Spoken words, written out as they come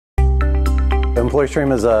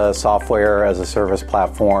EmployStream is a software as a service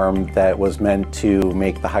platform that was meant to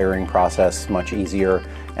make the hiring process much easier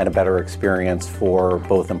and a better experience for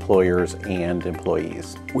both employers and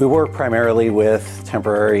employees. We work primarily with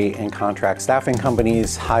temporary and contract staffing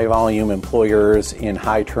companies, high volume employers in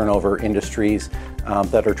high turnover industries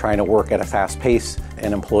that are trying to work at a fast pace.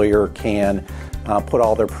 An employer can put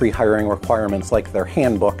all their pre-hiring requirements, like their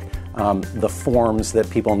handbook, the forms that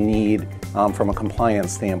people need from a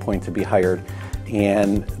compliance standpoint to be hired,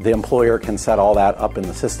 and the employer can set all that up in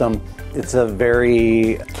the system. It's a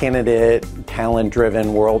very candidate,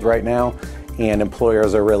 talent-driven world right now, and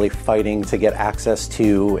employers are really fighting to get access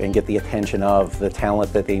to and get the attention of the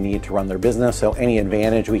talent that they need to run their business. So any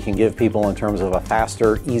advantage we can give people in terms of a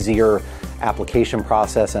faster, easier application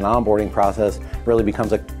process and onboarding process really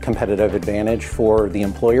becomes a competitive advantage for the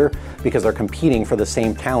employer, because they're competing for the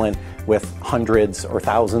same talent with hundreds or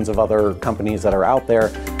thousands of other companies that are out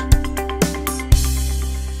there.